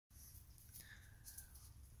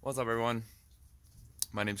What's up, everyone?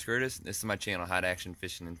 My name's Curtis. This is my channel, Hot Action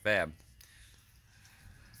Fishing and Fab.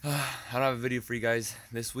 I don't have a video for you guys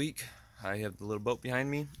this week. I have the little boat behind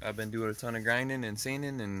me. I've been doing a ton of grinding and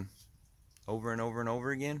seining and over and over and over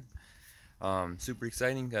again. Super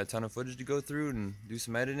exciting. Got a ton of footage to go through and do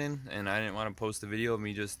some editing, and I didn't want to post a video of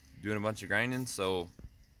me just doing a bunch of grinding, so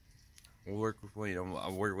I'll work with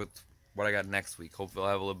what I got next week. Hopefully I'll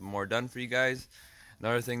have a little bit more done for you guys.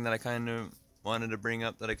 Another thing that I kind of wanted to bring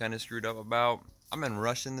up that I kind of screwed up about, I've been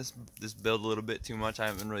rushing this build a little bit too much. I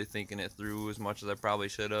haven't been really thinking it through as much as I probably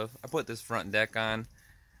should have. I put this front deck on,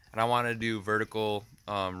 and I want to do vertical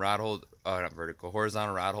horizontal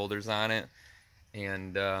rod holders on it,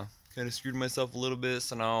 and kind of screwed myself a little bit.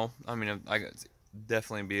 So now, I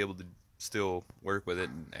definitely be able to still work with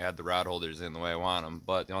it and add the rod holders in the way I want them.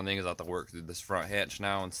 But the only thing is I have to work through this front hatch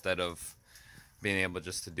now instead of being able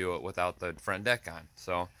just to do it without the front deck on.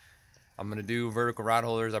 So I'm gonna do vertical rod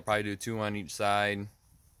holders. I'll probably do 2 on each side,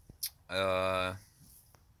 and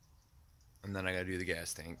then I gotta do the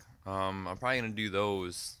gas tank. I'm probably gonna do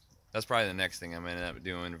those. That's probably the next thing I'm gonna end up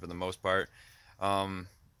doing for the most part.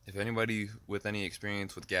 If anybody with any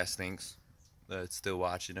experience with gas tanks that's still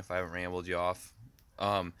watching, if I haven't rambled you off,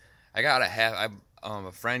 I got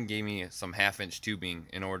a friend gave me some 1/2-inch tubing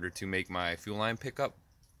in order to make my fuel line pickup.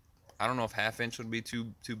 I don't know if 1/2-inch would be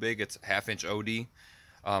too big. It's 1/2-inch OD,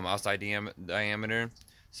 outside diameter.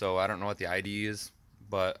 So I don't know what the ID is,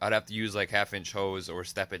 but I'd have to use like 1/2-inch hose or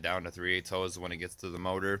step it down to 3/8 hose when it gets to the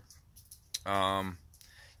motor. Yeah,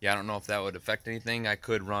 I don't know if that would affect anything. I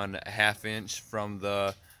could run a 1/2-inch from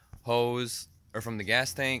the hose or from the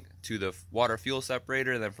gas tank to the water fuel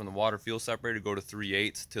separator, then from the water fuel separator go to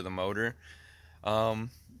 3/8 to the motor. I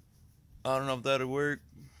don't know if that would work.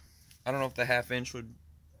 I don't know if the 1/2-inch would.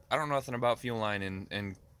 I don't know nothing about fuel line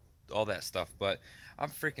and all that stuff, but I'm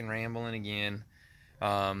freaking rambling again.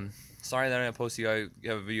 Sorry that I didn't post have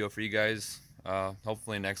a video for you guys.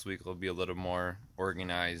 Hopefully next week will be a little more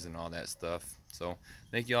organized and all that stuff. So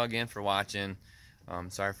thank you all again for watching.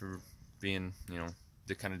 Sorry for being,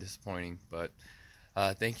 kind of disappointing, but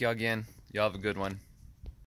thank you all again. Y'all have a good one.